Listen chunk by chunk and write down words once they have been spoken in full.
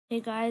Hey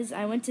guys,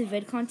 I went to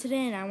VidCon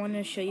today and I want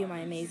to show you my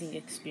amazing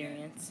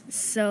experience.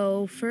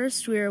 So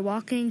first we were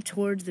walking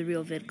towards the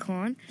real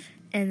VidCon,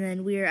 and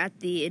then we were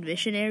at the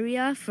admission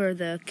area for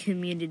the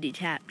community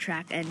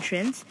track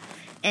entrance,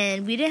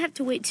 and we didn't have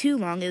to wait too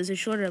long. It was a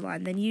shorter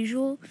line than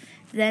usual.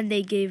 Then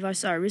they gave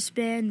us our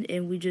wristband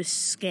and we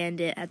just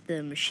scanned it at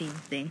the machine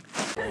thing.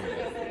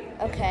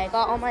 Okay, I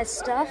got all my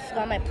stuff,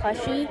 got my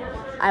plushie.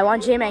 I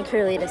want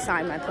Jmancurly to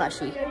sign my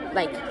plushie.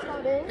 Like,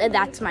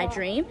 that's my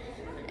dream.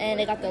 And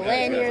I got the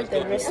lanyard,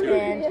 the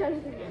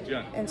wristband,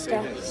 and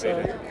stuff, so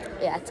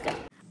yeah, it's good.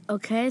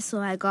 Okay, so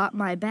I got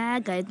my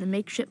bag. I had the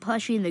makeshift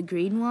plushie and the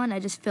green one. I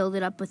just filled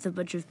it up with a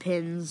bunch of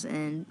pins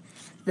and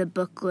the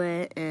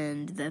booklet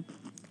and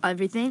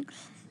everything.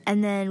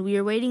 And then we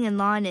were waiting in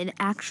line, and it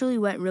actually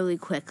went really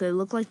quick. It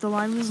looked like the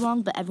line was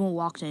long, but everyone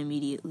walked in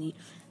immediately.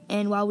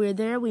 And while we were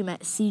there, we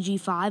met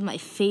CG5, my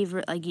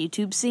favorite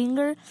YouTube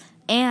singer,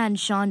 and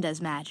Sean Does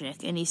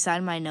Magic, and he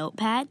signed my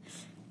notepad.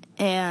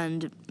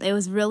 And it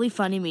was really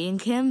funny meeting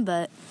him,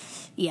 but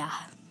yeah.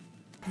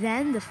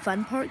 Then the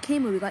fun part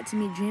came where we got to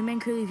meet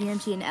Jmancurly,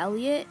 VMT, and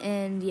Elliot,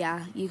 and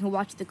yeah, you can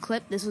watch the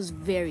clip. This was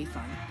very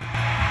fun.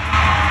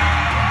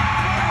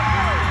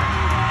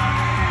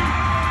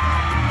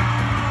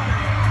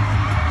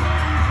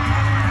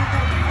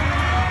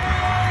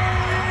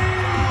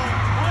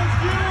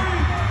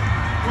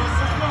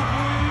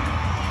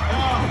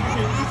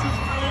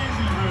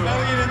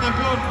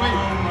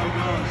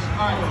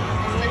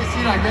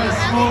 I guess.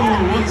 Oh,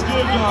 what's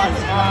good, guys?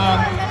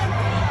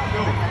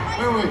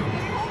 Wait.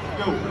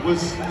 Yo,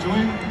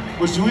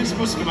 was Julian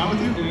supposed to come out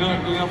with you? Did you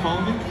not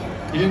follow me?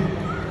 He didn't?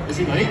 Is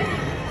he late?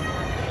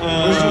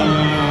 Where's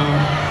Julian?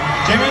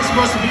 J-Man's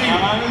supposed to be.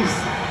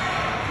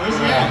 Where's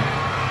he at?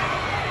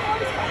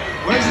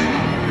 Where's he?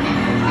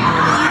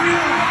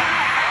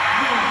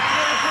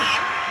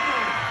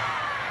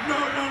 No.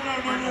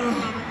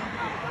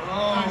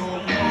 Oh my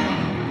God.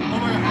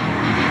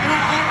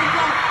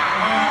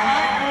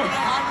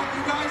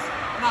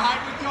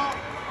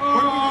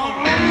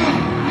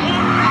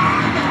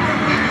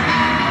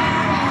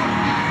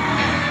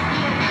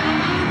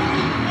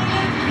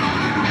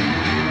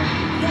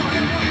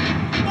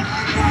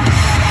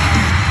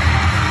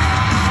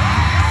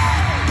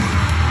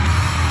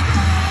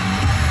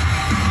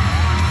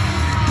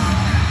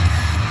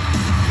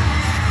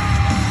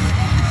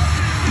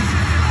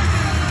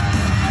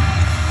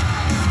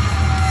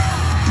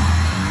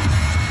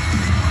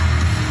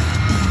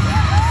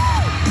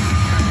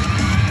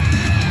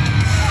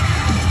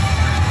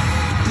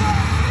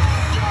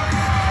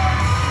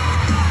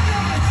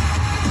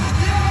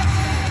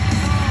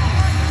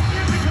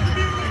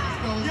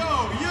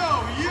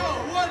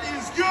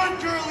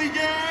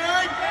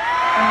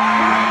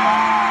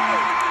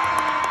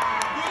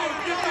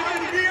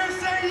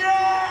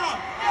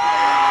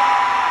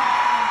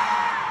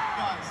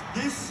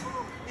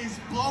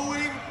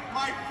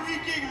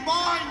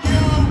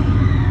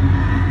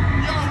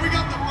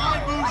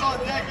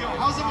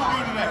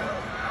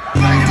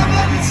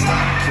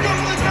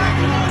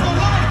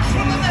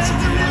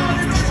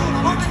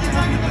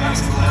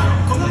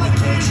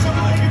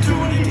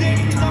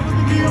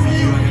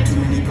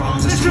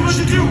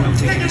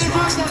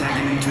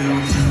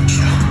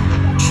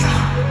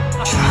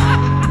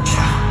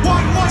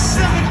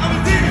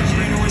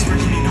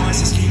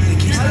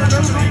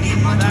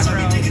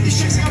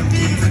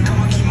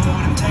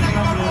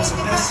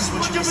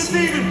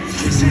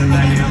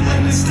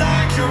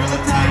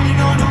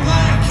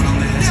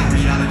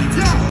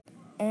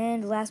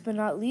 And last but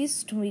not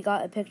least, we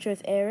got a picture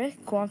with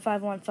Eric,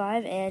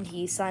 1515, and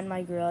he signed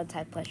my Gorilla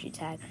Tag plushie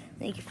tag.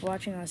 Thank you for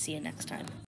watching. I'll see you next time.